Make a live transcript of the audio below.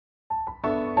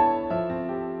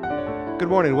Good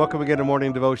morning. Welcome again to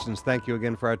Morning Devotions. Thank you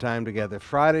again for our time together.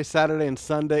 Friday, Saturday, and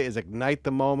Sunday is Ignite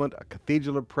the Moment, a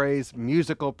Cathedral of Praise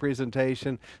musical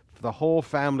presentation for the whole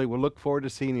family. We'll look forward to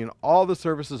seeing you in all the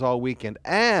services all weekend.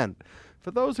 And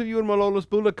for those of you in Malolos,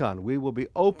 Bulacan, we will be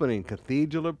opening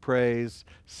Cathedral of Praise,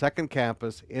 second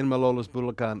campus in Malolos,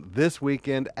 Bulacan this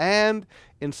weekend, and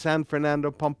in San Fernando,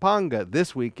 Pampanga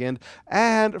this weekend.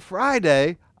 And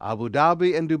Friday, Abu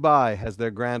Dhabi and Dubai has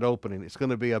their grand opening. It's going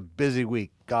to be a busy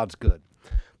week. God's good.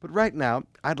 But right now,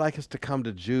 I'd like us to come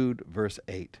to Jude, verse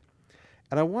 8.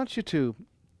 And I want you to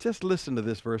just listen to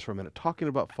this verse for a minute, talking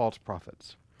about false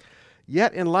prophets.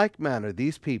 Yet in like manner,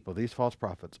 these people, these false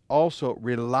prophets, also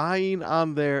relying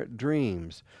on their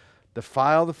dreams,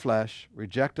 defile the flesh,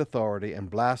 reject authority,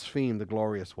 and blaspheme the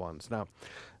glorious ones. Now,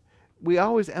 we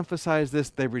always emphasize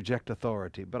this, they reject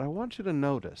authority. But I want you to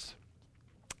notice,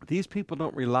 these people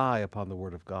don't rely upon the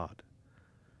Word of God.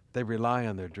 They rely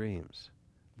on their dreams.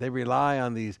 They rely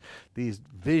on these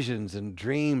visions and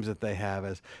dreams that they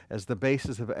have as the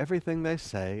basis of everything they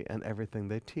say and everything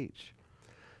they teach.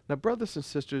 Now, brothers and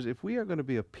sisters, if we are going to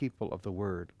be a people of the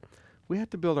Word, we have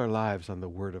to build our lives on the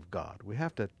Word of God. We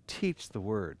have to teach the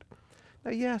Word. Now,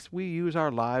 yes, we use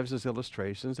our lives as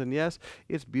illustrations, and yes,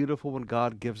 it's beautiful when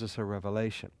God gives us a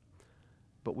revelation.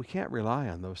 But we can't rely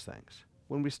on those things.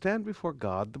 When we stand before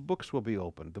God, the books will be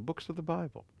opened, the books of the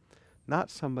Bible, not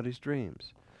somebody's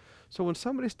dreams. So when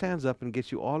somebody stands up and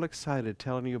gets you all excited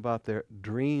telling you about their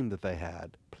dream that they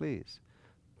had, please,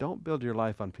 don't build your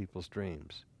life on people's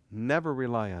dreams. Never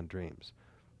rely on dreams.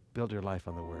 Build your life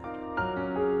on the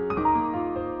Word.